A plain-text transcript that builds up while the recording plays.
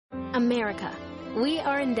America. We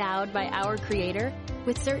are endowed by our Creator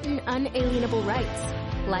with certain unalienable rights: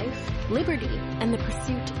 life, liberty, and the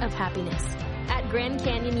pursuit of happiness. At Grand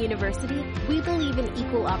Canyon University, we believe in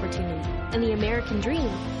equal opportunity, and the American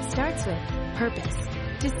dream starts with purpose.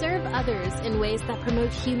 To serve others in ways that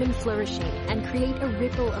promote human flourishing and create a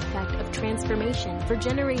ripple effect of transformation for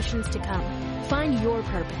generations to come. Find your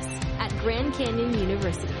purpose at Grand Canyon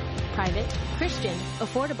University. Private, Christian,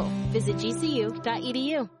 affordable. Visit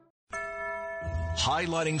gcu.edu.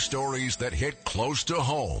 Highlighting stories that hit close to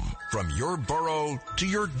home, from your borough to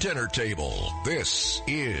your dinner table. This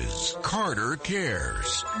is Carter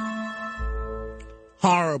Cares.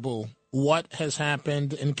 Horrible what has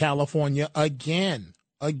happened in California again.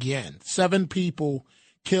 7 people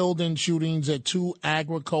killed in shootings at 2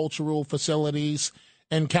 agricultural facilities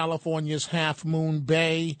in California's Half Moon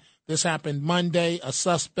Bay. This happened Monday. A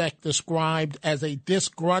suspect described as a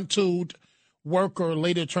disgruntled worker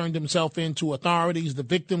later turned himself in to authorities. The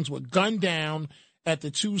victims were gunned down at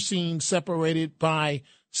the 2 scenes separated by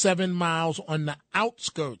 7 miles on the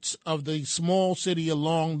outskirts of the small city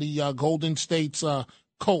along the Golden State's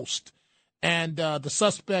coast. And the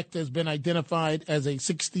suspect has been identified as a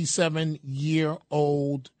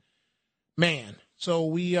 67-year-old man. So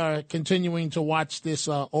we are continuing to watch this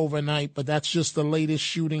overnight, but that's just the latest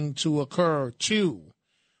shooting to occur, too,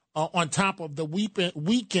 on top of the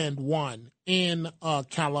weekend one in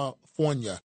California.